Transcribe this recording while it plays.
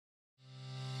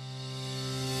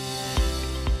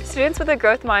Students with a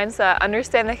growth mindset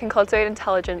understand they can cultivate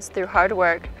intelligence through hard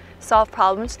work, solve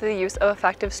problems through the use of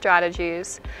effective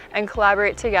strategies, and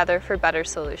collaborate together for better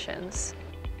solutions.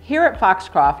 Here at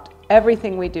Foxcroft,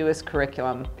 everything we do is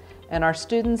curriculum, and our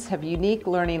students have unique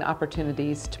learning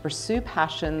opportunities to pursue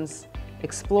passions,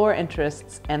 explore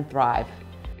interests, and thrive.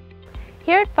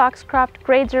 Here at Foxcroft,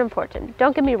 grades are important,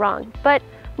 don't get me wrong, but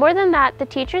more than that, the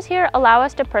teachers here allow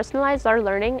us to personalize our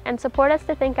learning and support us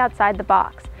to think outside the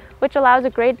box, which allows a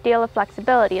great deal of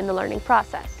flexibility in the learning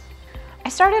process. I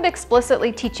started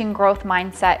explicitly teaching growth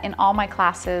mindset in all my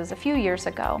classes a few years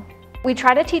ago. We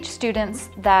try to teach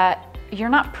students that you're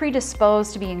not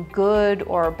predisposed to being good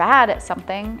or bad at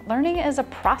something. Learning is a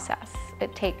process.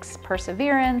 It takes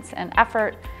perseverance and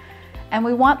effort, and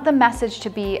we want the message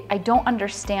to be, I don't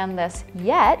understand this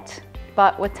yet,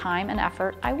 but with time and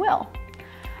effort, I will.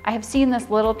 I have seen this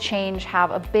little change have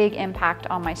a big impact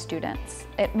on my students.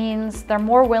 It means they're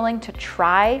more willing to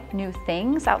try new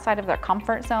things outside of their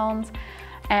comfort zones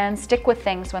and stick with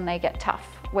things when they get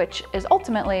tough, which is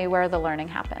ultimately where the learning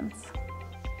happens.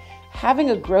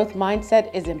 Having a growth mindset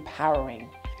is empowering.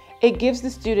 It gives the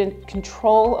student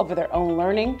control over their own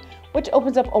learning, which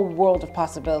opens up a world of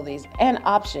possibilities and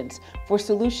options for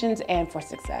solutions and for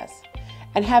success.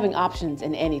 And having options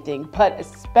in anything, but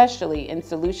especially in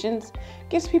solutions,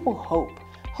 gives people hope.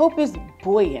 Hope is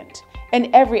buoyant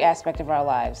in every aspect of our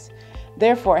lives.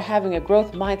 Therefore, having a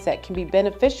growth mindset can be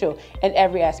beneficial in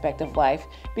every aspect of life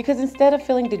because instead of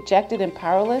feeling dejected and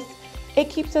powerless, it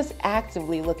keeps us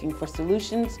actively looking for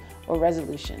solutions or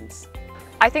resolutions.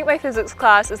 I think my physics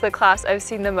class is the class I've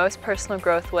seen the most personal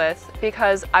growth with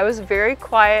because I was very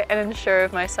quiet and unsure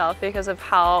of myself because of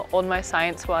how old my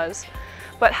science was.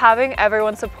 But having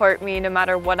everyone support me no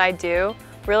matter what I do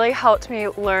really helped me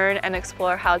learn and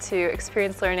explore how to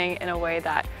experience learning in a way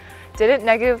that didn't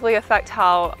negatively affect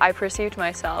how I perceived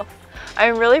myself.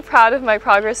 I'm really proud of my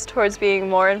progress towards being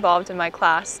more involved in my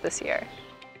class this year.